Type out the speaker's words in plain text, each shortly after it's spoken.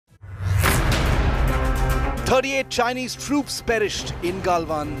38 Chinese troops perished in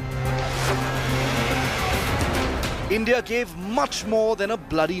Galwan. India gave much more than a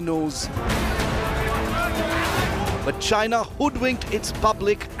bloody nose. But China hoodwinked its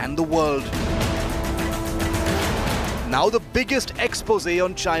public and the world. Now the biggest expose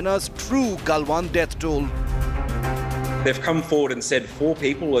on China's true Galwan death toll. They've come forward and said 4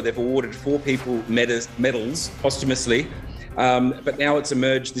 people, or they've awarded 4 people medals posthumously. But now it's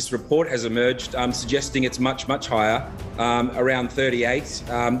emerged, this report has emerged, suggesting it's much, much higher, around 38.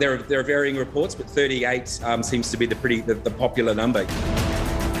 There are varying reports, but 38 seems to be the popular number.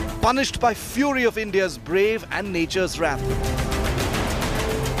 Punished by fury of India's brave and nature's wrath.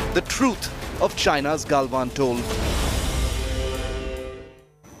 The truth of China's Galwan toll.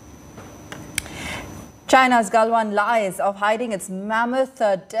 China's Galwan lies of hiding its mammoth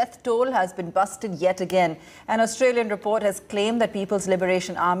death toll has been busted yet again. An Australian report has claimed that People's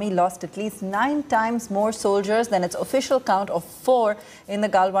Liberation Army lost at least 9 times more soldiers than its official count of 4 in the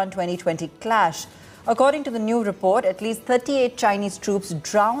Galwan 2020 clash. According to the new report, at least 38 Chinese troops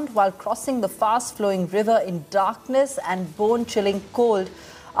drowned while crossing the fast-flowing river in darkness and bone-chilling cold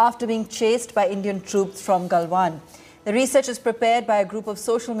after being chased by Indian troops from Galwan. The research is prepared by a group of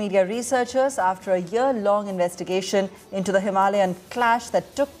social media researchers after a year-long investigation into the Himalayan clash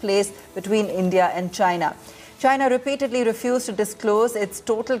that took place between India and China. China repeatedly refused to disclose its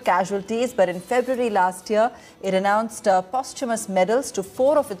total casualties, but in February last year, it announced posthumous medals to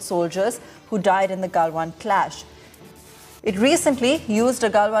 4 of its soldiers who died in the Galwan clash. It recently used a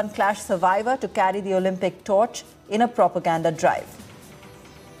Galwan clash survivor to carry the Olympic torch in a propaganda drive.